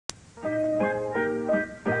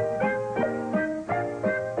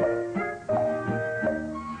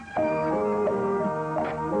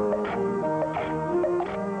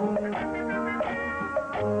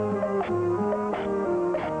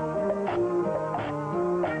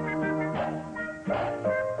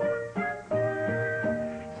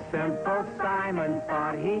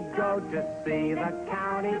go to see the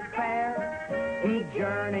county fair. He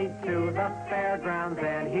journeyed to the fairgrounds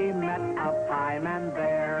and he met a pieman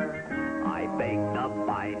there. I bake the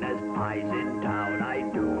finest pies in town. I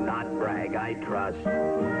do not brag, I trust.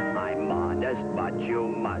 I'm modest, but you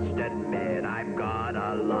must admit I've got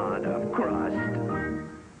a lot of crust.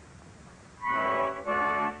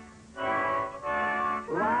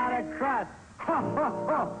 Lot of crust. Ho, ho,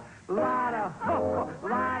 ho. Lot of ho, ho.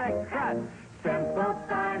 Lot of crust. Simple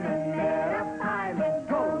Simon met a pieman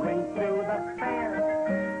going to the fair.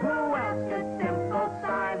 Who else did Simple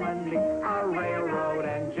Simon meet? A railroad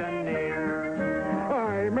engineer.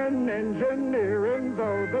 I'm an engineer, and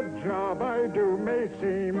though the job I do may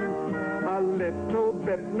seem a little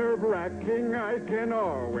bit nerve-wracking, I can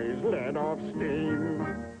always let off steam.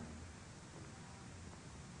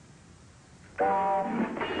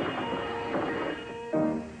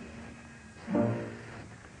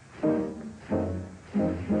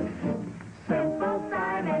 Simple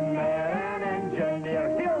Simon met an engineer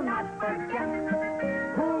he'll not forget.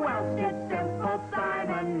 Who else did Simple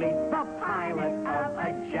Simon meet? The pilot of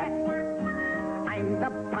a jet. I'm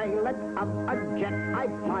the pilot of a jet. I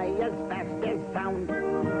fly as fast as sound.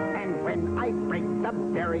 And when I break the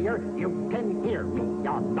barrier, you can hear me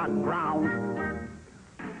on the ground.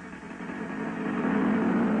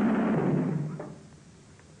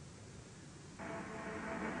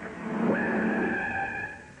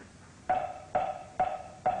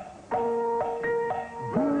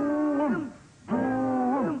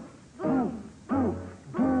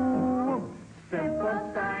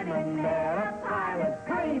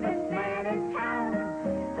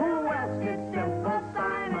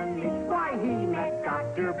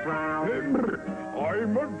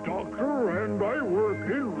 I'm a doctor and I work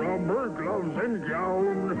in rubber gloves and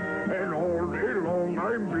gown. And all day long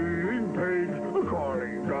I'm being paid,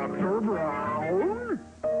 calling Dr. Brown.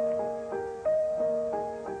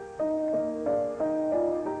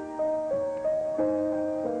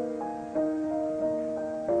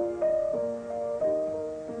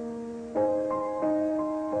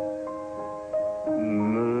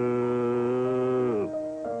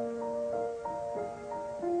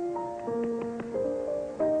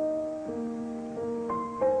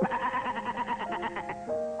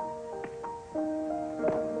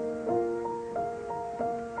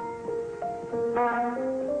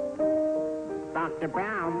 Dr.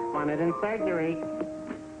 Brown wanted in surgery.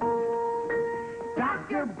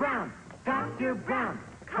 Dr. Brown, Dr. Brown,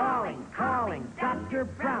 calling, calling, Dr.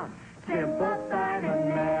 Brown. Simple Simon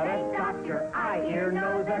met a doctor, eye, ear,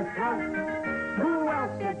 nose, and throat. Who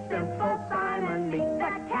else did Simple Simon meet?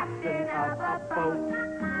 The captain of a boat.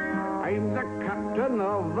 I'm the captain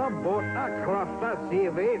of the boat across the sea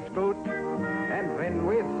we scoot. And when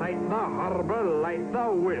we sight the harbor light,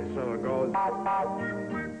 the whistle goes.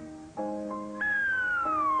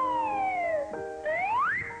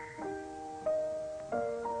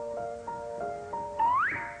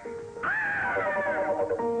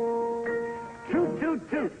 Toot, toot,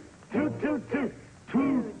 toot, toot, toot, toot,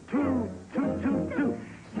 toot, toot, toot, toot, toot.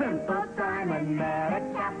 Simple Simon met a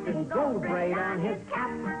captain, gold braid on his cap.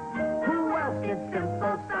 Who else did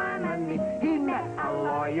Simple Simon meet? He met a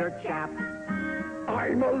lawyer chap.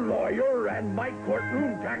 I'm a lawyer and my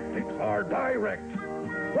courtroom tactics are direct.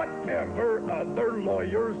 Whatever other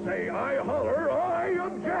lawyers say, I holler, I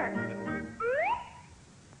object.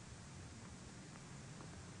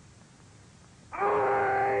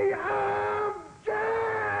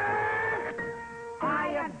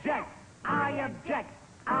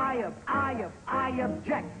 I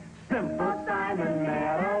object. Simple Simon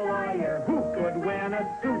met a lawyer who could win a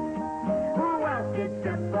suit. Who else did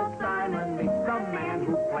Simple Simon meet? The man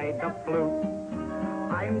who played the flute.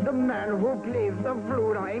 I'm the man who plays the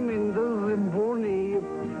flute. I'm in the symphony.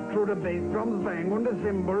 Through the bass drums bang, when the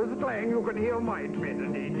cymbals clang, you can hear my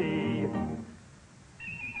twiddle-dee-dee.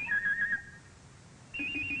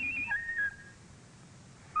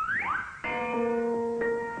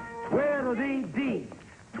 Twiddle-dee-dee,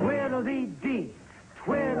 twiddle-dee-dee,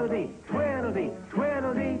 twiddle-dee, twiddle-dee,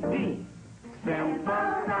 twiddle-dee-dee. Simple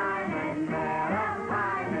Simon met